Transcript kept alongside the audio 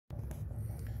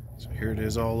So here it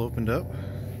is, all opened up.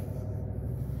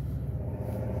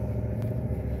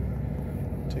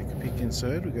 Take a peek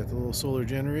inside. We got the little solar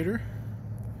generator.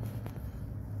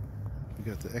 We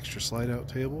got the extra slide out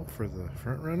table for the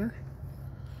front runner.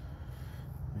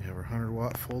 We have our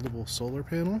 100-watt foldable solar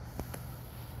panel.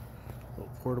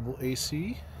 Little portable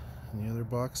AC. And the other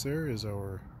box there is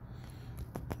our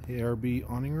ARB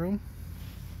awning room.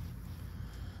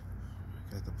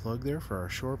 We got the plug there for our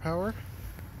shore power,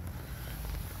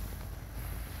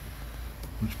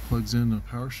 which plugs in a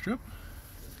power strip.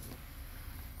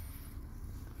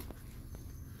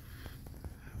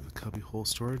 Have a cubby hole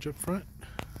storage up front.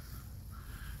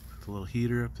 The little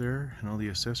heater up there and all the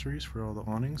accessories for all the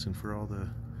awnings and for all the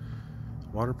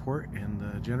water port and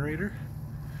the generator.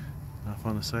 Off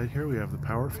on the side here we have the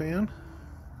power fan,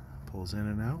 pulls in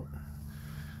and out,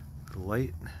 the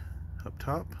light up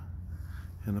top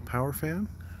and the power fan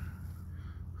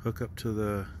hook up to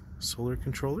the solar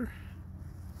controller,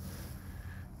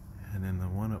 and then the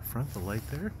one up front, the light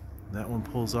there, that one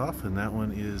pulls off, and that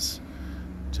one is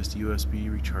just USB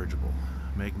rechargeable,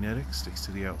 magnetic, sticks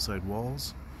to the outside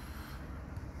walls.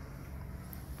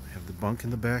 We have the bunk in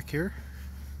the back here.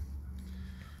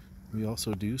 We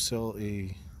also do sell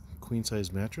a queen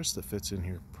size mattress that fits in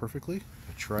here perfectly,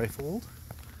 a tri-fold.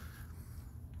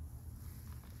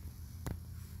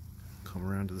 Come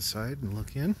around to the side and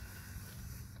look in.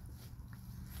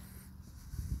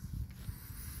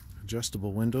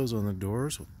 Adjustable windows on the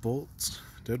doors with bolts,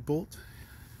 deadbolt,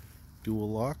 dual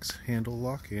locks, handle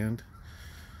lock and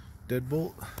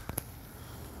deadbolt.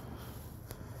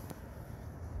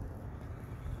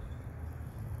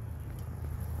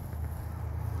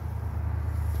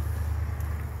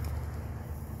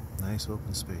 Nice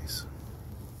open space.